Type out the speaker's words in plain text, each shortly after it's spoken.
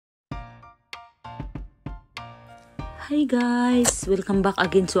Hi guys! Welcome back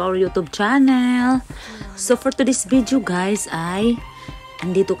again to our YouTube channel. So for today's video guys ay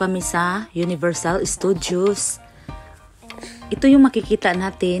andito kami sa Universal Studios. Ito yung makikita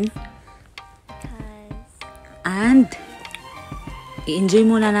natin. And i-enjoy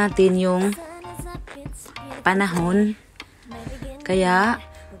muna natin yung panahon. Kaya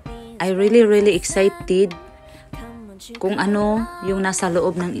I really excited kung ano yung nasa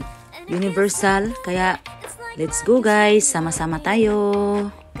loob ng Universal. Kaya let's go guys, sama-sama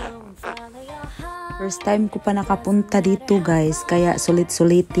tayo. First time ko pa nakapunta dito guys, kaya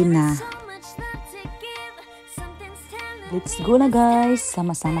sulit-sulitin na. Let's go na guys,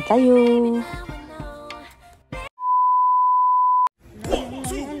 sama-sama tayo.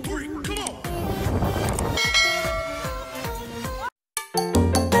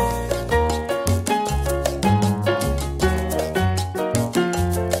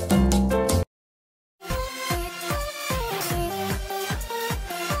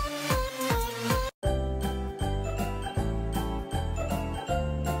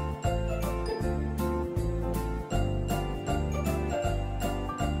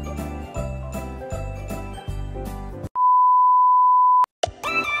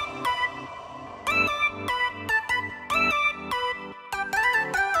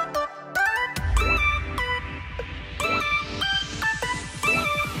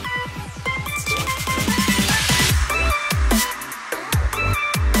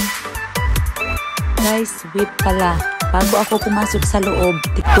 Guys, wait pala. Bago ako pumasok sa loob,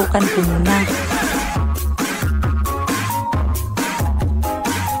 tiktokan ko muna.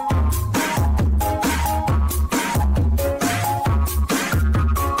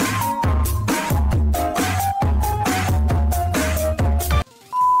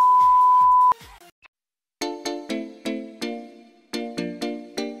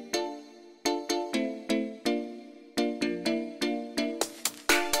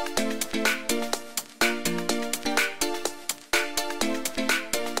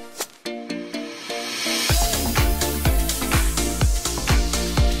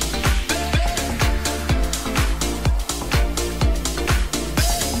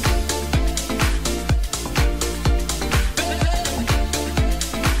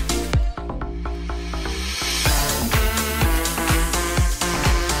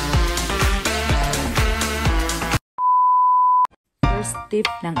 First tip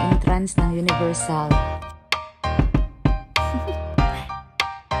ng entrance ng Universal.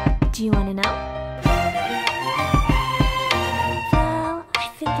 Do you want to know? Well,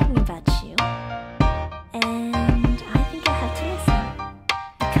 I've been thinking about you, and I think I have to listen,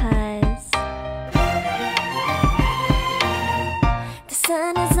 because the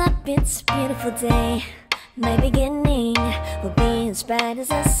sun is up, it's a beautiful day. My beginning will be as bright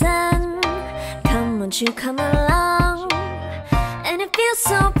as the sun. Come, won't you come along? And it feels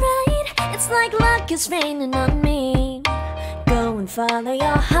so bright, it's like luck is raining on me. Go and follow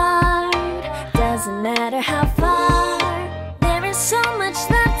your heart, doesn't matter how far. There is so much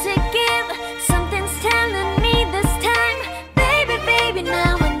love to give, something's telling me this time. Baby, baby,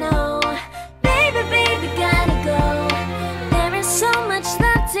 now I know. Baby, baby, gotta go. There is so much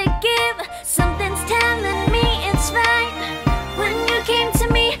love to give, something's telling me it's right. When you came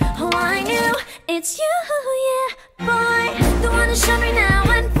to me, oh I knew it's you, yeah, boy. The one to show me now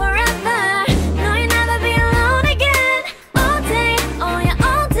and forever. No, you'll never be alone again. All day, oh yeah,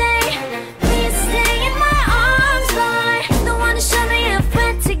 all day. Please stay in my arms, boy. The one to show me if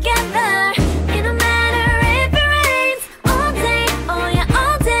we're together. It don't matter if it rains. All day, oh yeah,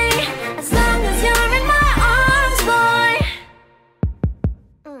 all day. As long as you're in my arms, boy.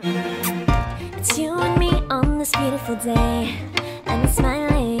 It's you and me on this beautiful day, and it's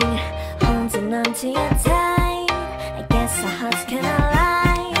smiling, holding on to your tight. I guess our hearts cannot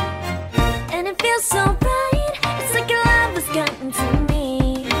lie, and it feels so bright. It's like your love has gotten to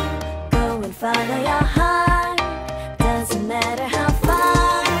me. Go and follow your heart, doesn't matter how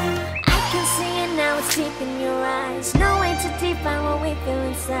far. I can see it now, it's deep in your eyes. No way to define what we feel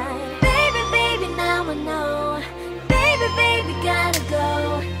inside. Baby, baby, now I know. Baby, baby, gotta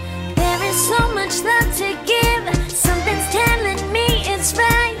go. There is so much love to give, something's telling me it's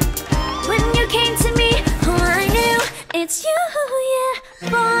right. When you came to me, oh I knew it's you, yeah,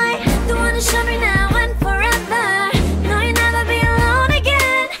 boy. The one to show me now and forever. No, you'll never be alone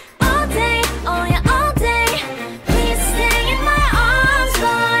again. All day, oh yeah, all day. Please stay in my arms,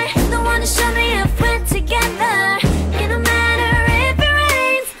 boy. The one to show me if we're together. It don't matter if it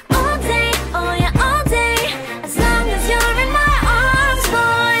rains. All day, oh yeah, all day. As long as you're in my arms,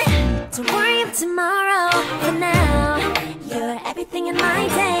 boy. Don't worry about tomorrow. For now, you're everything in my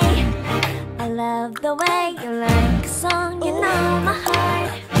day. I love the way you look. song, you know my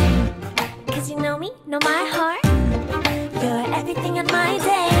heart. Cause you know me, know my heart. You're everything in my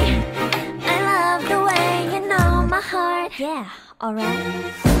day. I love the way you know my heart. Yeah, alright.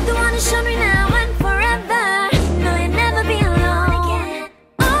 The one to show me now and forever. No, you'll never be alone again.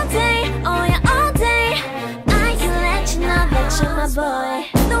 All day, oh yeah, all day. I can let you know that you're my boy.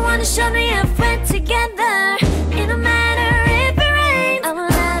 The one to show me if we're together. It don't matter if it rains, I will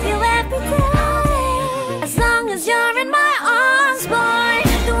love you every day. As long as you're in my arms, boy.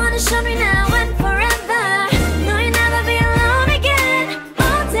 The one to show me now and forever. No, you'll never be alone again.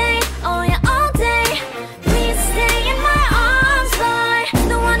 All day, oh yeah, all day. Please stay in my arms, boy.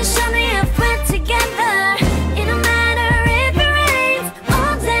 The one to show me if we're together. It don't matter if it rains.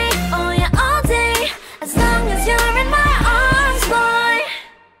 All day, oh yeah, all day. As long as you're in my arms, boy.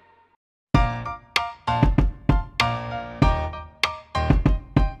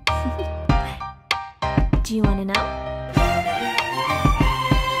 Do you wanna know?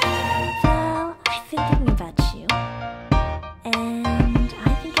 Well, I've been thinking about you, and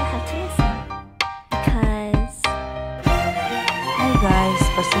I think I have to listen. Because Hi guys,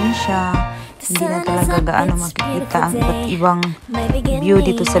 pasensya. Hindi na talaga gaano makikita ang iba't ibang view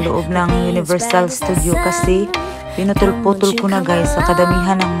dito sa loob ng Universal Studio kasi pinutol-putol ko na guys sa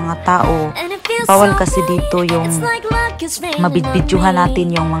kadamihan ng mga tao. Bawal kasi dito yung mabidbidyuhan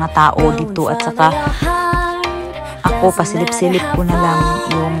natin yung mga tao dito at saka ako pasilip-silip ko na lang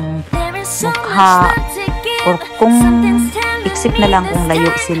yung mukha or kung iksip na lang kung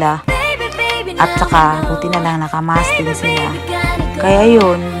layo sila at saka buti na lang nakamask din sila. Kaya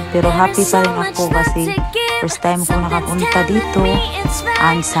yun, pero happy pa rin ako kasi first time ko nakapunta dito.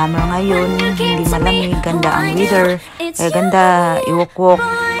 Ang summer ngayon, hindi malamig, ganda ang weather, kaya ganda iwok-wok.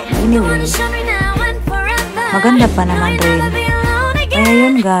 Anyway, maganda pa naman rin. Kaya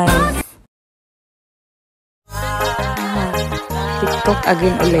yun guys. TikTok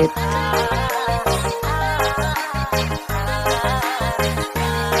again ulit.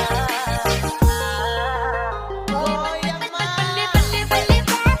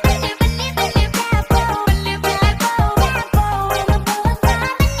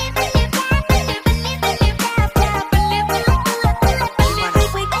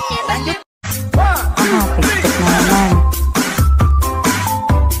 TikTok na naman.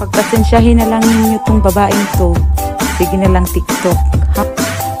 Pagpasensyahin na lang ninyo itong babaeng to. Sige na lang TikTok.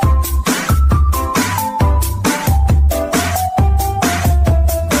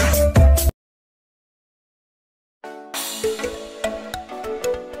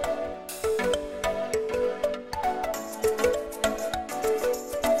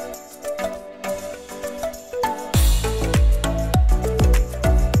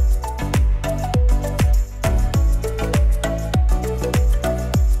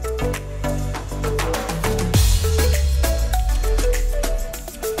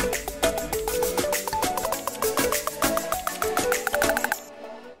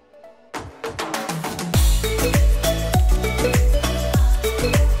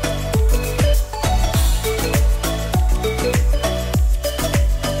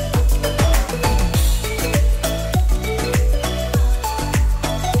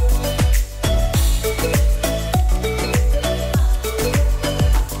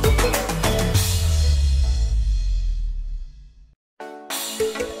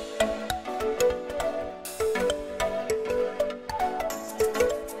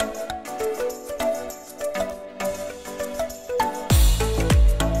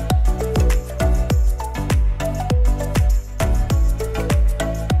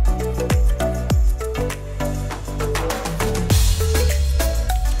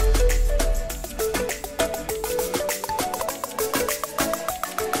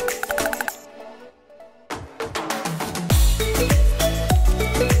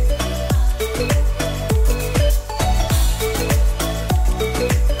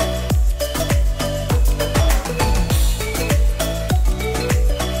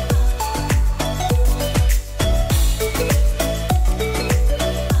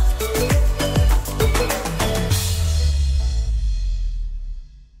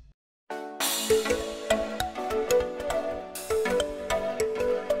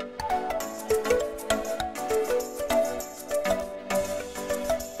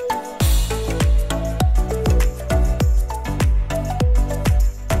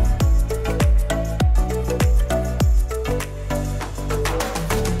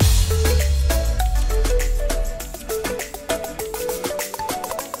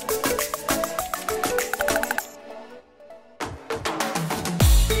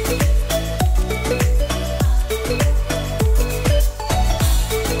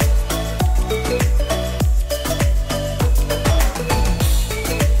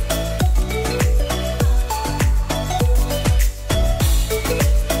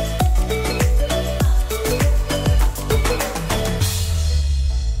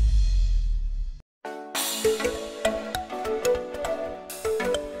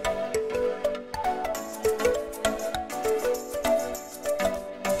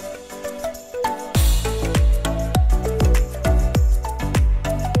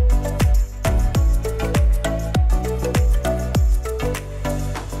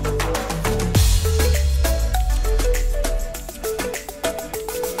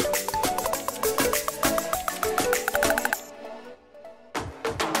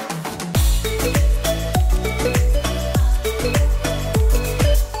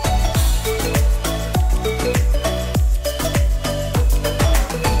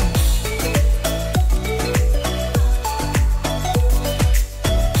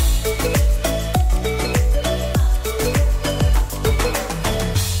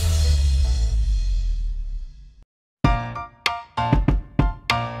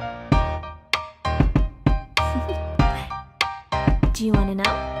 Do you wanna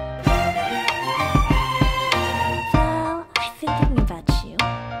know? Well, I've been thinking about you,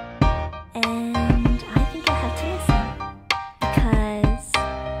 and I think I have to listen. Because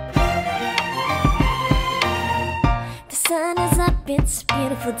the sun is up, it's a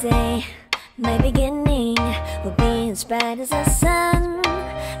beautiful day. My beginning will be as bright as the sun.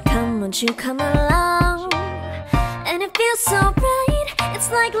 Come, won't you come along? And it feels so bright,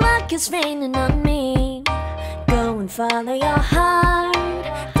 it's like luck is raining on me. Go and follow your heart,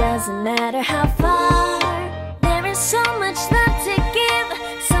 doesn't matter how far. There is so much love to give,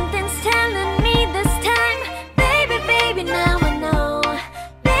 something's telling me this time. Baby, baby, now I know.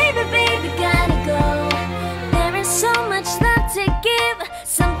 Baby, baby, gotta go. There is so much love to give,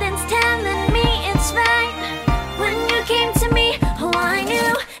 something's telling me it's right. When you came to me, oh I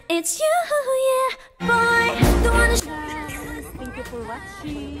knew it's you, yeah, boy. The one who's... Thank you for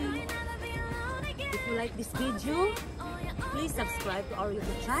watching. If you like this video, please subscribe to our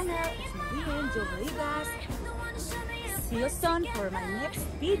YouTube channel. It's me, Joe Vegas. See you soon for my next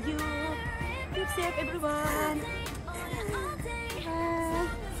video. Keep safe, everyone.